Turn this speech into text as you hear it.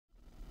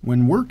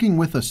When working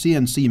with a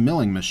CNC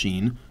milling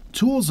machine,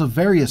 tools of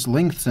various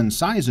lengths and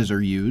sizes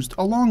are used,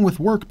 along with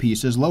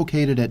workpieces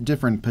located at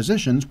different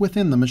positions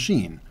within the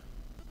machine.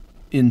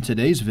 In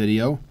today's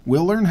video,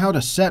 we'll learn how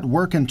to set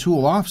work and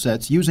tool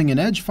offsets using an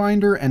edge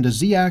finder and a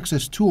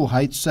Z-axis tool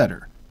height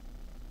setter.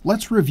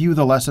 Let's review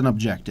the lesson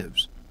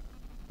objectives.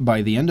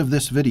 By the end of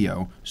this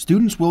video,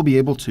 students will be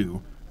able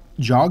to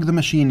jog the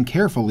machine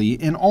carefully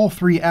in all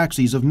three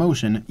axes of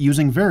motion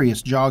using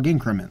various jog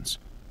increments,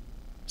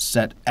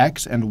 set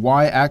X and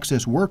Y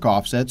axis work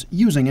offsets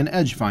using an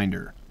edge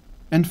finder,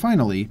 and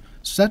finally,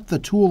 set the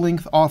tool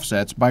length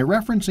offsets by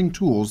referencing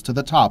tools to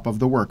the top of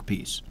the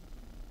workpiece.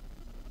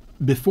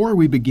 Before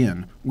we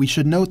begin, we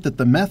should note that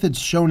the methods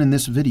shown in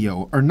this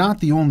video are not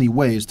the only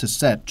ways to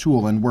set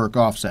tool and work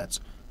offsets.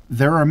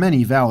 There are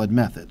many valid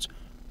methods.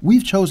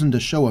 We've chosen to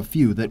show a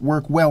few that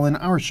work well in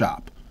our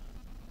shop.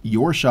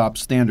 Your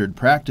shop's standard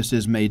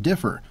practices may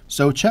differ,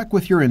 so check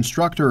with your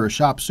instructor or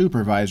shop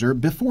supervisor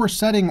before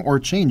setting or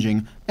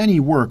changing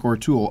any work or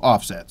tool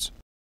offsets.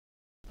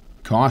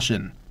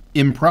 Caution: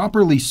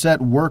 improperly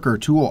set work or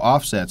tool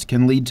offsets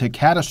can lead to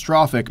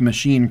catastrophic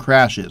machine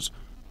crashes.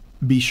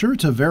 Be sure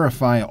to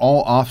verify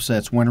all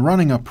offsets when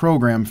running a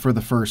program for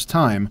the first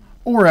time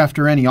or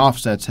after any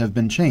offsets have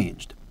been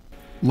changed.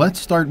 Let's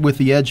start with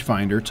the edge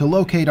finder to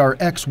locate our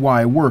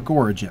XY work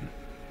origin.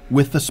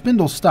 With the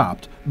spindle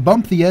stopped,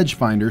 bump the edge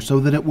finder so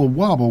that it will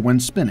wobble when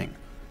spinning.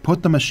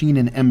 Put the machine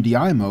in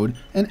MDI mode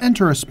and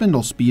enter a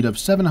spindle speed of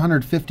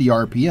 750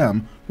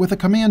 RPM with a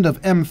command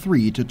of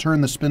M3 to turn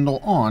the spindle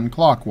on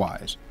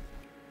clockwise.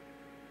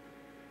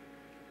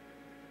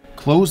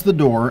 Close the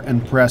door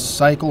and press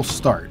cycle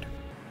start.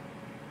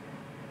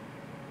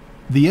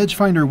 The edge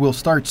finder will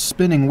start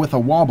spinning with a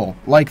wobble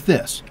like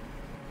this.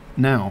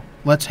 Now,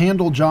 let's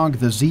handle jog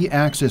the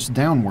Z-axis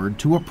downward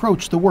to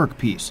approach the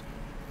workpiece.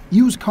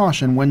 Use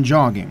caution when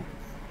jogging.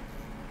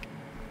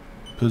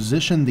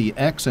 Position the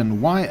X and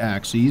Y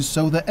axes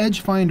so the edge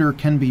finder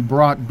can be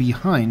brought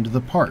behind the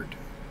part.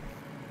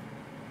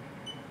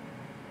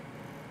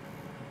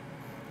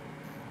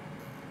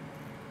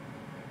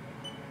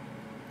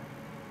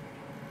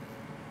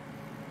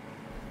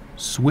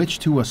 Switch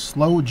to a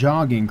slow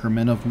jog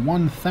increment of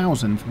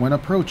 1/1000th when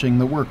approaching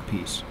the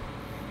workpiece.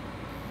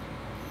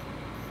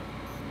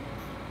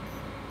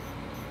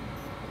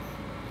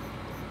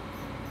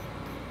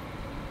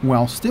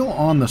 While still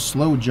on the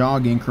slow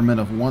jog increment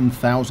of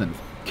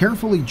 1/1000th,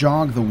 carefully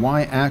jog the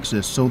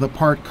Y-axis so the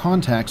part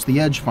contacts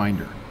the edge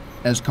finder.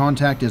 As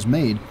contact is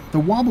made, the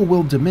wobble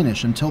will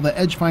diminish until the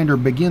edge finder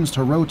begins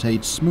to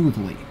rotate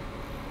smoothly.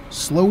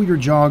 Slow your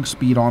jog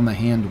speed on the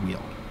hand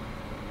wheel.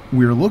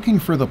 We're looking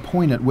for the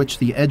point at which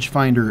the edge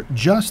finder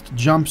just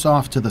jumps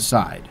off to the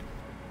side.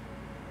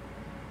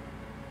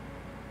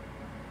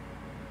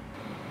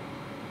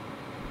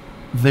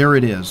 There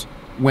it is.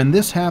 When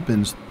this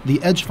happens,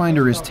 the edge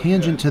finder is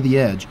tangent to the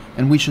edge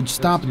and we should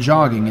stop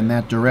jogging in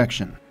that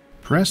direction.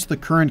 Press the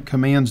current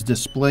command's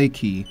display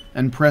key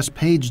and press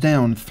page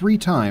down 3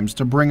 times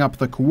to bring up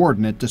the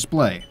coordinate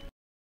display.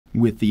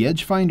 With the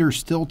edge finder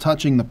still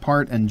touching the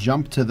part and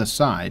jump to the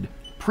side,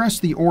 press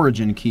the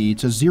origin key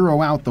to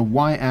zero out the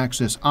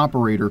Y-axis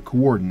operator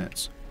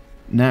coordinates.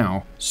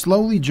 Now,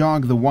 slowly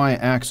jog the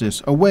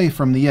Y-axis away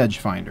from the edge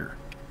finder.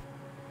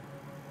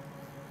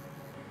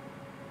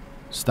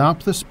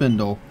 Stop the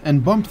spindle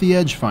and bump the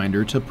edge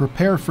finder to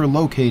prepare for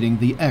locating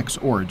the X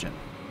origin.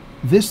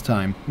 This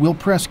time, we'll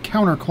press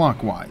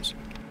counterclockwise.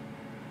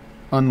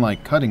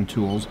 Unlike cutting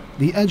tools,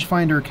 the edge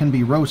finder can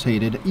be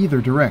rotated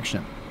either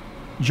direction.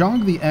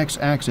 Jog the X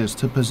axis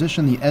to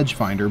position the edge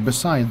finder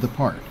beside the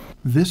part.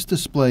 This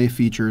display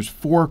features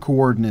 4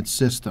 coordinate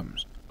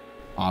systems: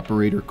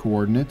 operator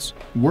coordinates,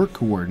 work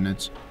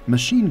coordinates,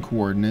 machine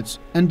coordinates,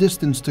 and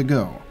distance to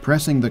go.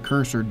 Pressing the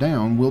cursor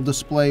down will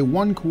display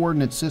 1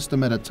 coordinate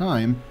system at a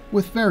time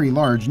with very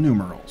large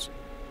numerals.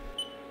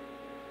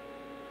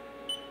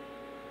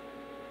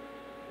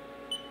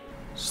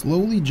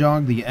 Slowly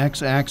jog the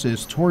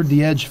X-axis toward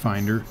the edge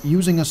finder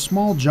using a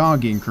small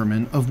jog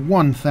increment of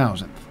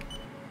 1/1000th.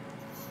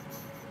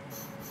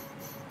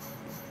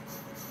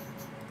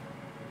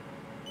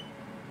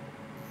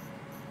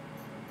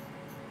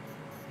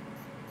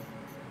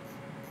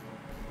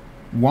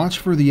 Watch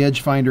for the edge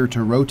finder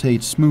to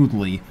rotate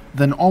smoothly,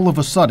 then all of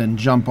a sudden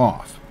jump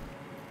off.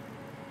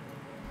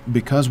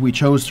 Because we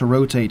chose to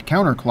rotate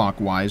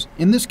counterclockwise,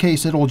 in this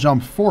case it'll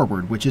jump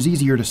forward, which is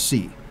easier to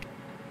see.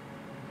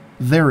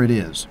 There it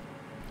is.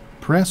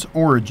 Press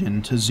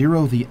origin to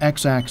zero the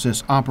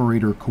X-axis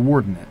operator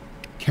coordinate.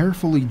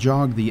 Carefully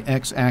jog the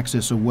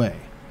X-axis away.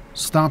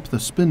 Stop the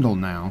spindle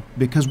now,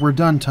 because we're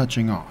done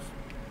touching off.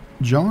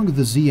 Jog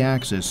the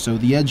Z-axis so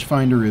the edge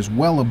finder is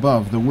well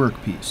above the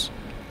workpiece.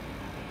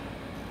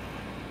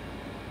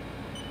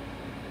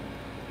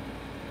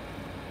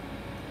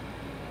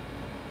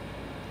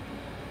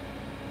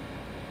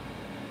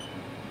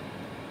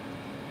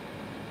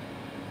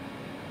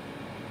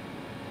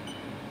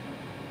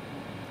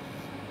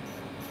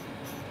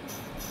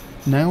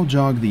 Now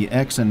jog the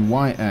X and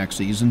Y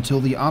axes until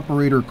the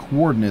operator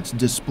coordinates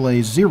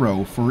display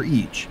 0 for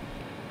each.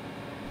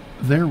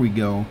 There we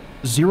go,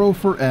 0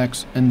 for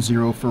X and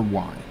 0 for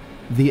Y.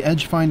 The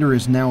edge finder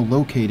is now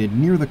located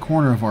near the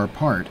corner of our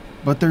part,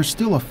 but there's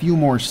still a few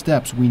more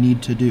steps we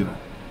need to do.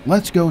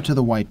 Let's go to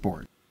the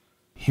whiteboard.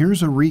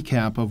 Here's a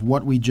recap of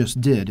what we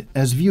just did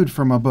as viewed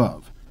from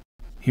above.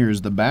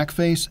 Here's the back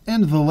face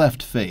and the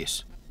left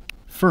face.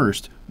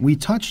 First, we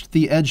touched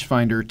the edge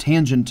finder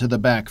tangent to the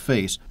back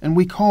face, and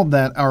we called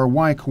that our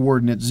Y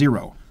coordinate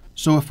 0.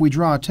 So if we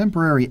draw a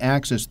temporary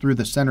axis through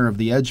the center of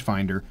the edge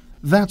finder,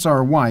 that's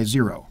our Y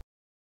 0.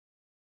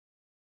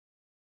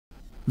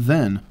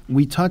 Then,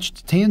 we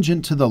touched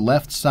tangent to the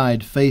left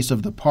side face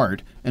of the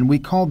part, and we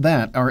called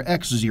that our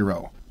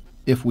X0.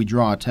 If we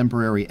draw a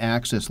temporary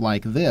axis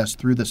like this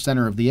through the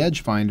center of the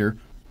edge finder,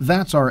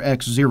 that's our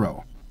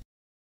X0.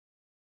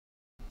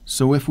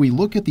 So if we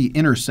look at the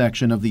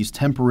intersection of these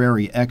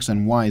temporary X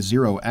and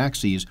Y0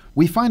 axes,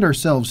 we find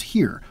ourselves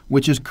here,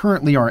 which is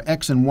currently our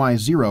X and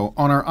Y0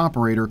 on our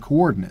operator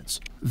coordinates.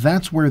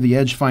 That's where the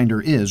edge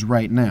finder is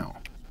right now.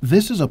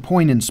 This is a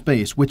point in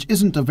space which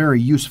isn't a very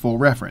useful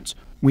reference.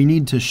 We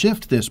need to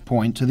shift this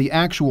point to the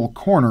actual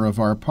corner of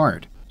our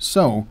part.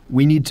 So,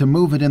 we need to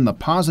move it in the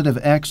positive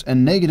X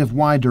and negative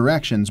Y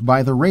directions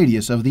by the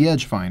radius of the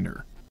edge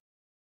finder.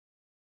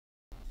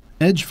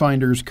 Edge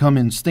finders come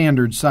in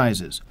standard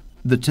sizes.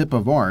 The tip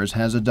of ours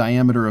has a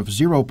diameter of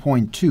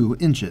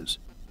 0.2 inches.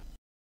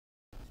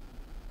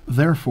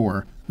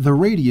 Therefore, the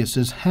radius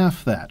is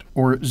half that,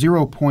 or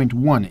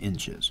 0.1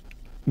 inches.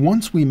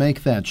 Once we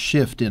make that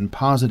shift in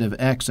positive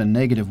X and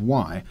negative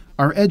Y,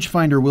 our edge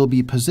finder will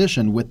be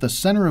positioned with the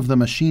center of the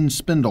machine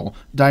spindle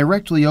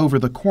directly over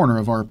the corner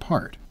of our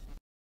part.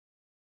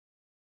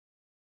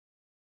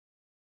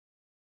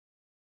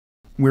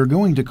 We're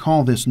going to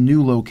call this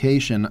new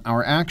location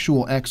our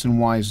actual X and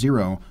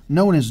Y0,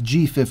 known as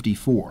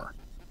G54.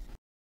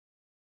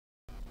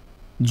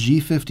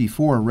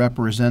 G54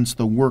 represents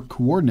the work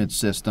coordinate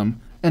system,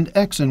 and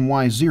X and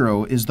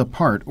Y0 is the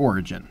part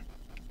origin.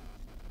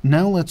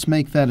 Now let's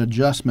make that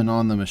adjustment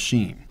on the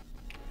machine.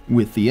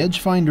 With the edge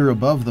finder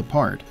above the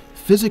part,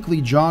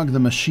 physically jog the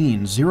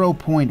machine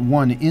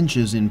 0.1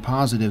 inches in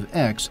positive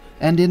X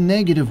and in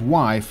negative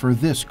Y for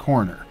this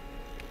corner.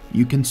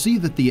 You can see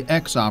that the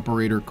X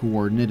operator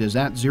coordinate is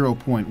at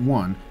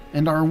 0.1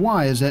 and our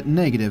Y is at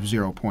negative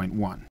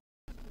 0.1.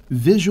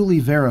 Visually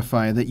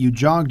verify that you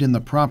jogged in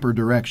the proper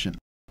direction.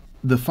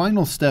 The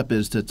final step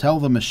is to tell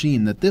the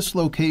machine that this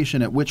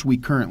location at which we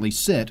currently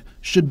sit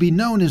should be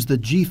known as the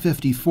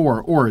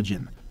G54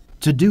 origin.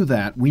 To do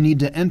that, we need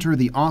to enter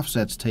the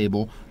offsets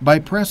table by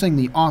pressing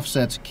the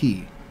offsets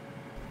key.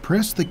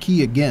 Press the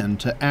key again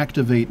to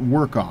activate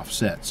work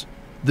offsets.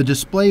 The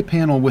display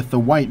panel with the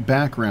white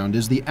background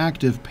is the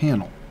active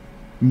panel.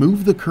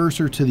 Move the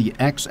cursor to the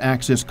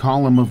X-axis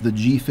column of the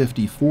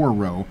G54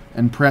 row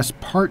and press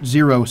Part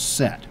 0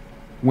 Set.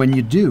 When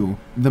you do,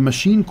 the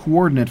machine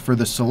coordinate for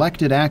the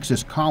selected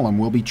axis column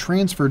will be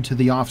transferred to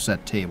the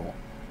offset table.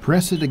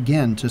 Press it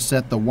again to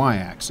set the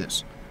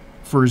Y-axis.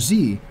 For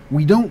Z,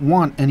 we don't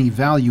want any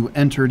value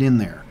entered in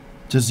there.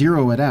 To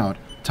zero it out,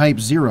 type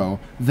 0,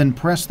 then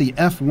press the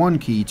F1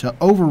 key to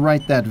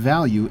overwrite that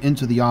value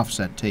into the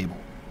offset table.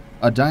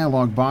 A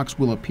dialog box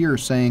will appear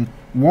saying,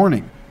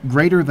 "Warning,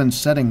 greater than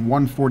setting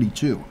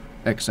 142,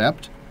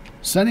 except..."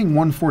 Setting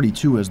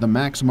 142 is the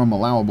maximum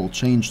allowable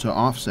change to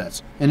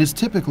offsets and is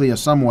typically a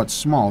somewhat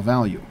small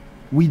value.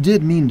 We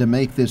did mean to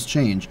make this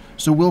change,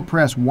 so we'll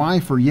press Y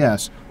for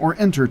yes or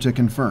enter to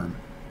confirm.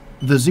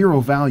 The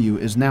 0 value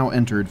is now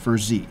entered for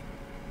Z.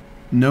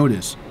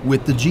 Notice,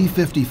 with the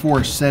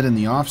G54 set in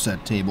the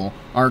offset table,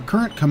 our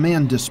current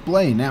command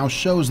display now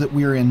shows that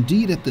we are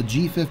indeed at the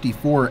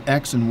G54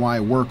 X and Y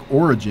work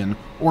origin,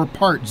 or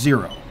part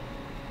 0.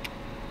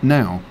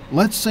 Now,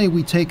 let's say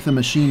we take the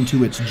machine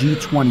to its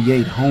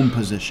G28 home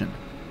position.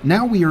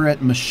 Now we are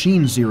at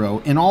machine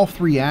 0 in all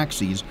three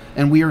axes,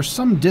 and we are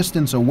some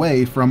distance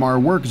away from our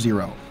work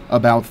 0,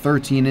 about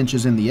 13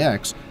 inches in the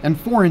X and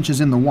 4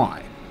 inches in the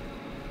Y.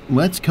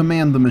 Let's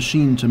command the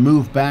machine to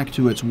move back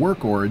to its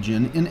work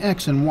origin in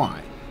X and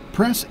Y.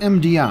 Press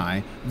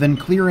MDI, then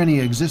clear any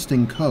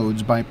existing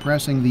codes by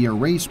pressing the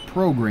Erase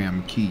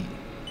Program key.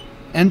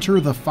 Enter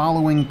the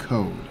following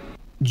code: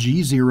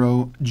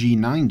 G0,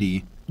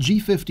 G90,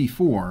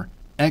 G54,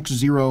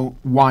 X0,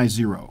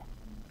 Y0.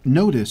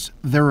 Notice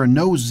there are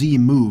no Z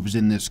moves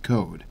in this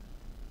code.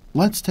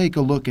 Let's take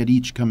a look at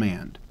each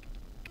command.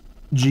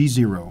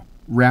 G0,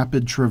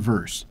 rapid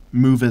traverse,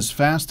 move as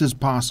fast as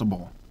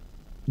possible.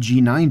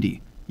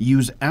 G90,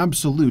 use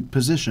absolute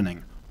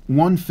positioning,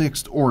 one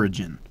fixed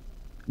origin.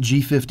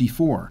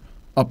 G54,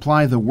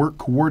 apply the work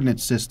coordinate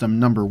system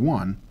number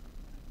 1.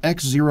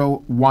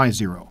 X0,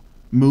 Y0,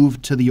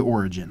 move to the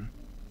origin.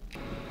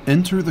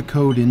 Enter the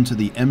code into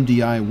the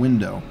MDI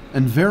window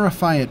and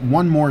verify it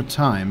one more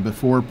time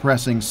before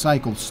pressing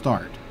Cycle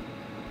Start.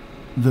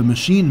 The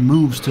machine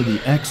moves to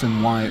the X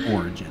and Y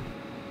origin.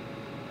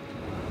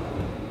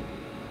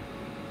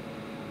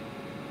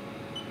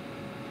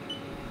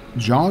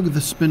 Jog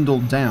the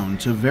spindle down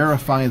to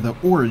verify the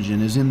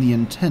origin is in the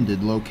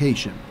intended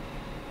location.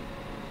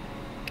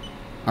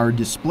 Our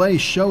display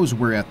shows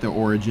we're at the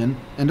origin,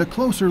 and a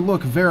closer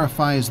look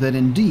verifies that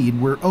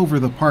indeed we're over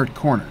the part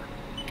corner.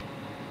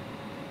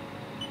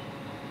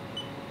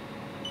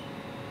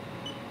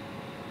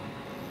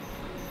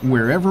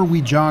 Wherever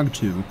we jog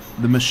to,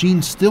 the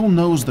machine still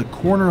knows the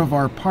corner of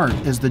our part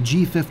as the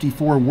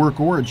G54 work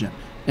origin,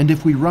 and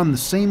if we run the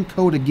same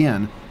code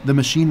again, the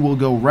machine will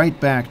go right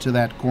back to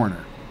that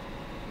corner.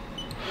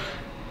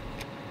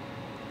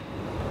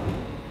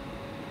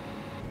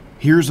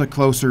 Here's a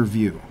closer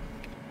view.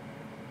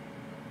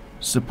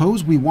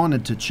 Suppose we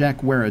wanted to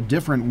check where a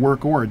different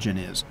work origin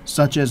is,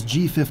 such as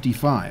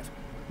G55.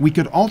 We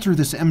could alter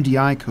this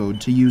MDI code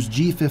to use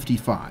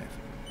G55.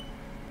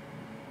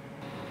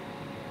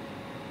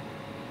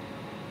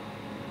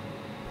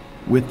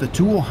 With the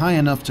tool high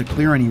enough to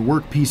clear any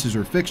workpieces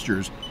or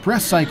fixtures,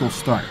 press cycle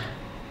start.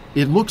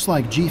 It looks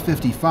like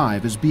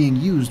G55 is being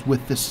used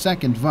with this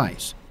second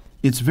vise.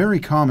 It's very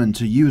common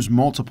to use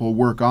multiple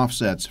work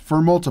offsets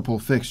for multiple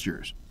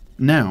fixtures.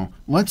 Now,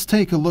 let's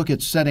take a look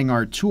at setting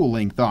our tool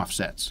length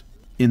offsets.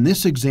 In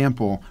this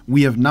example,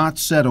 we have not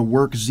set a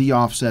work Z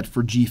offset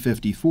for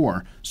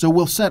G54, so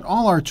we'll set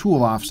all our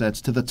tool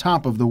offsets to the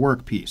top of the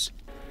workpiece.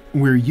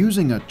 We're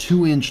using a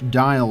 2-inch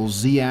dial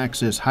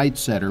Z-axis height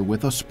setter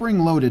with a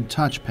spring-loaded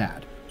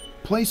touchpad.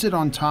 Place it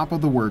on top of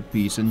the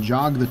workpiece and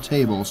jog the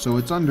table so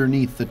it's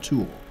underneath the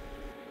tool.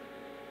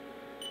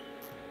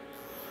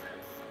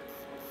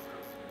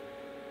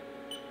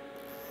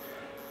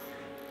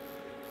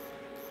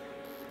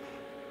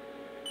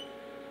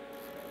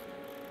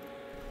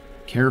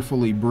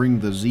 Carefully bring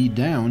the Z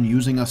down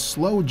using a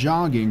slow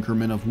jog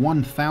increment of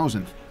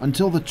 1/1000th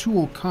until the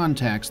tool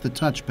contacts the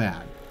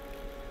touchpad.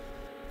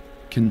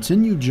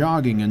 Continue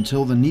jogging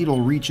until the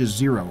needle reaches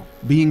 0,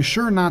 being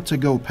sure not to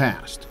go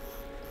past.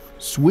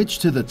 Switch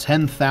to the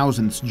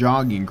 10,000ths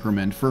jog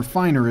increment for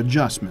finer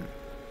adjustment.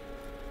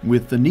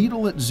 With the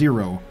needle at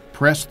 0,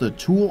 press the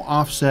Tool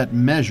Offset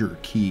Measure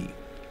key.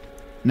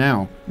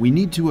 Now, we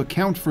need to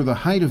account for the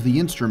height of the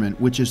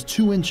instrument, which is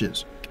 2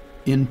 inches.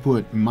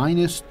 Input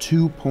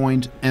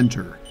 -2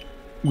 enter.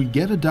 We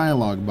get a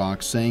dialog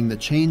box saying the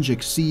change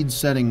exceeds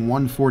setting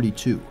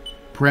 142.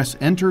 Press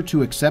enter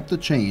to accept the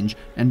change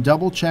and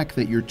double check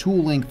that your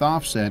tool length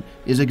offset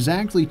is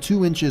exactly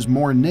 2 inches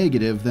more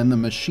negative than the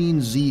machine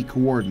Z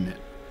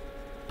coordinate.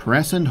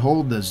 Press and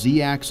hold the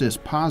Z-axis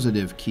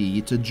positive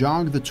key to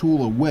jog the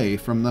tool away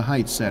from the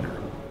height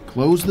setter.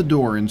 Close the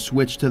door and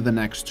switch to the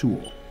next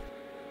tool.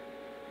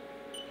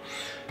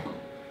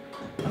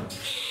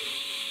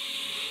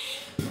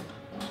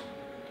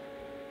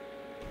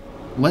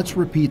 Let's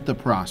repeat the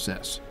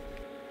process.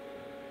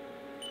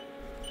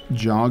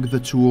 Jog the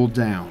tool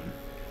down.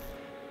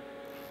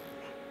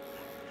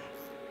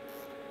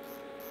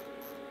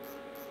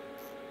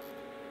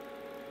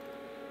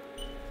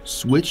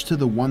 Switch to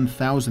the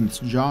 1/1000ths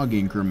jog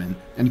increment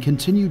and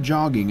continue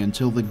jogging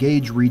until the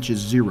gauge reaches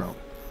 0.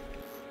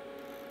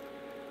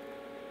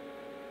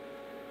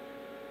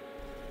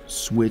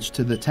 Switch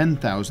to the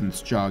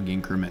 10,000ths jog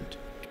increment.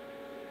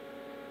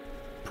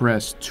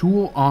 Press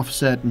Tool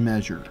Offset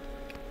Measure.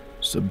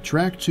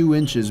 Subtract 2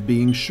 inches,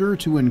 being sure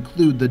to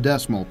include the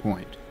decimal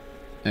point.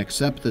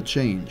 Accept the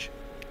change.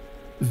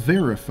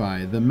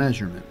 Verify the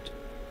measurement.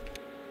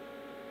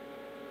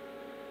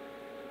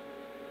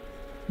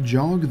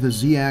 Jog the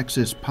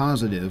Z-axis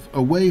positive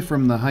away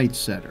from the height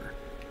setter.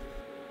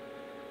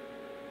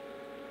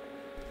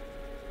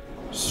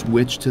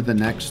 Switch to the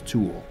next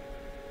tool.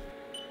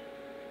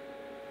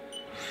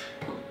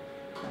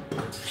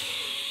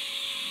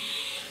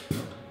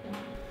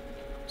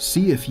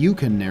 See if you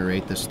can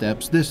narrate the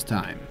steps this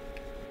time.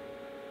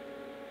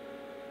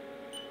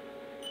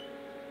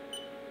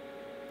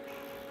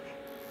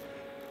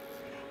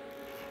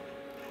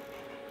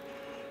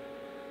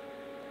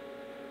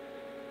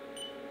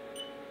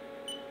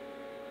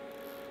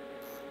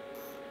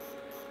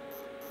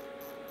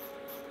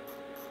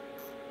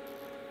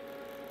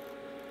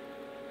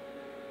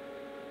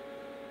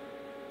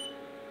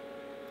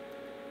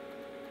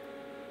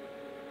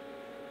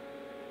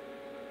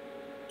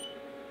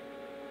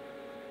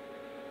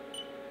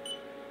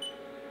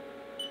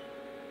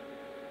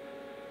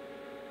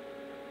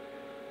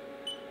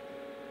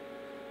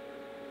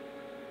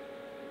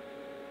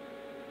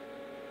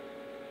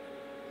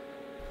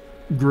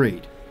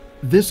 Great.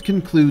 This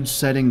concludes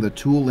setting the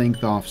tool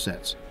length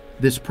offsets.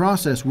 This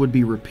process would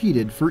be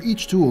repeated for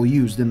each tool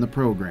used in the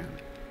program.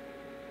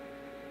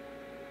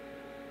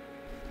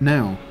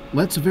 Now,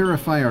 let's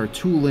verify our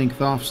tool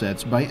length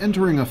offsets by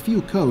entering a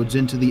few codes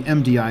into the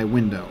MDI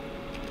window.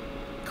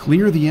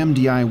 Clear the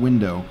MDI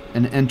window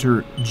and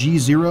enter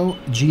G0,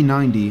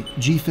 G90,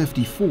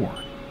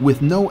 G54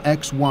 with no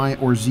X, Y,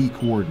 or Z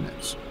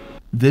coordinates.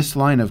 This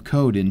line of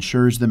code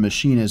ensures the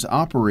machine is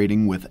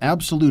operating with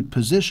absolute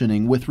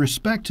positioning with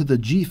respect to the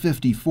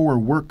G54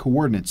 work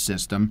coordinate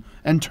system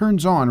and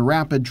turns on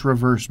rapid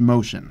traverse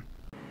motion.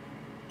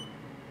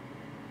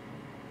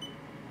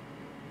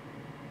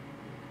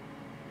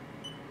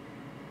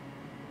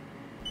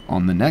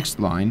 On the next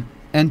line,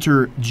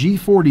 enter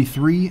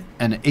G43,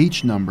 an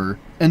H number,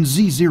 and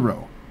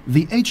Z0,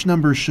 The H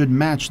number should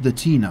match the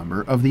T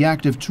number of the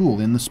active tool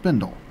in the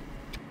spindle.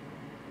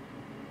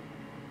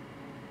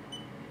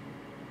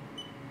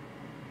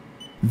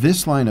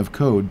 This line of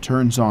code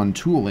turns on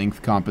tool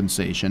length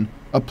compensation,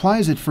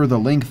 applies it for the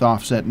length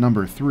offset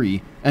number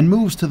 3, and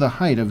moves to the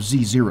height of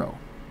Z0.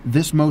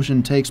 This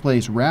motion takes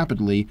place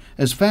rapidly,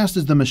 as fast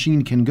as the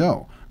machine can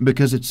go,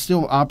 because it's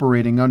still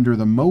operating under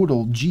the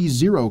modal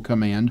G0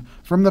 command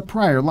from the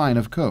prior line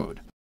of code.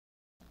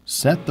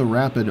 Set the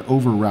rapid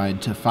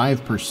override to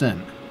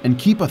 5% and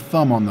keep a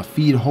thumb on the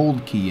feed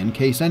hold key in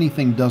case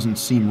anything doesn't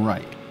seem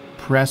right.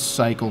 Press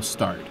cycle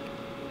start.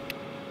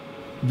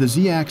 The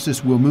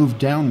Z-axis will move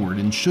downward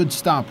and should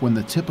stop when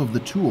the tip of the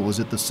tool is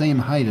at the same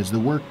height as the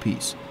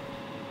workpiece.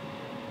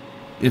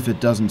 If it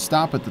doesn't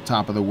stop at the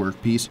top of the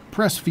workpiece,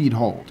 press feed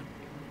hold.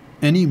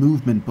 Any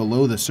movement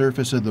below the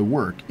surface of the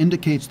work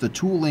indicates the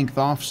tool length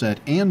offset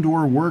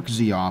and/or work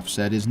Z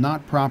offset is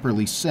not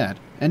properly set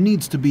and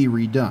needs to be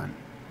redone.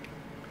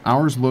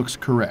 Ours looks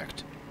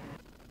correct.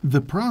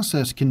 The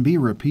process can be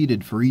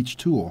repeated for each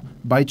tool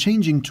by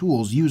changing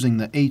tools using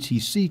the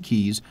ATC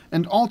keys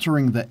and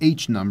altering the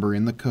H number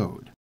in the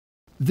code.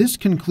 This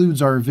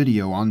concludes our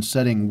video on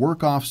setting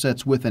work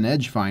offsets with an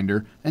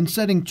edgefinder and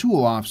setting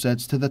tool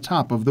offsets to the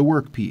top of the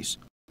workpiece.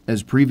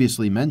 As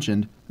previously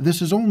mentioned,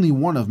 this is only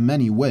one of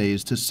many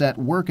ways to set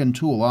work and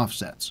tool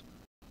offsets.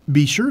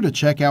 Be sure to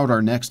check out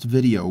our next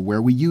video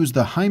where we use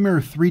the Heimer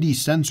 3D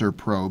sensor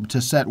probe to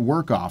set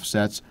work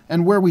offsets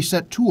and where we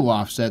set tool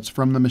offsets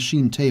from the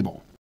machine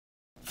table.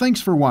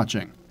 Thanks for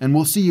watching, and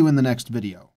we'll see you in the next video.